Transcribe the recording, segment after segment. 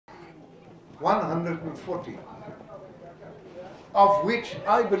140, of which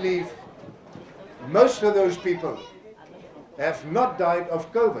I believe most of those people have not died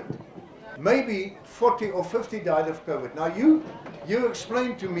of COVID. Maybe 40 or 50 died of COVID. Now you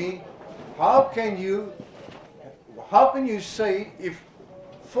explain to me, how can you say if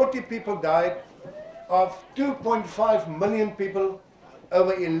 40 people died of 2.5 million people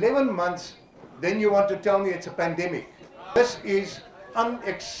over 11 months, then you want to tell me it's a pandemic? This is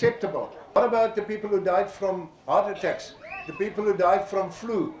unacceptable. What about the people who died from heart attacks, the people who died from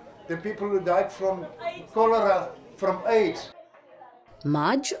flu, the people who died from cholera, from AIDS?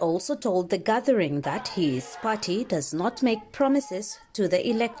 Mudge also told the gathering that his party does not make promises to the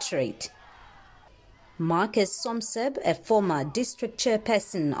electorate. Marcus Somseb, a former district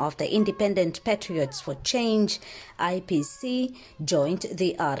chairperson of the Independent Patriots for Change, IPC, joined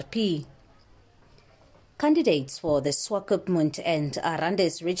the RP. Candidates for the Swakopmund and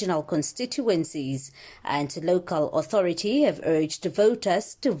Arandes regional constituencies and local authority have urged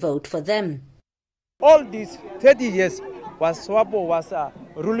voters to vote for them. All these 30 years, SWAPO was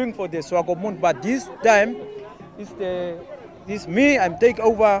ruling for the Swakopmund, but this time it's me. I'm take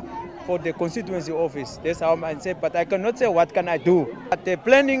over for the constituency office. That's how I say. But I cannot say what can I do. But the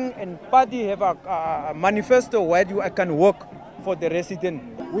planning and party have a manifesto where I can work for the resident.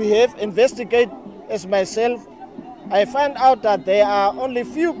 We have investigated. As myself, I find out that there are only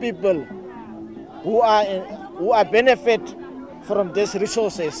few people who are benefit from these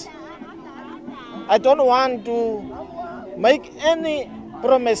resources. I don't want to make any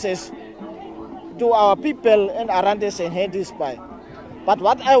promises to our people in Arandes and Hendispai. But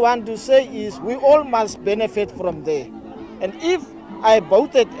what I want to say is we all must benefit from there. And if I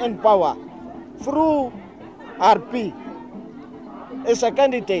voted in power through RP as a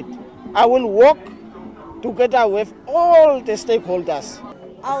candidate, I will work together with all the stakeholders.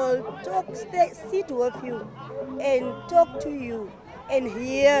 I will sit with you and talk to you and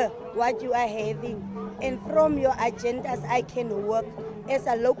hear what you are having. And from your agendas, I can work as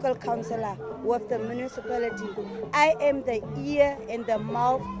a local councillor with the municipality. I am the ear and the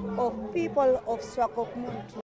mouth of people of Swakopmund.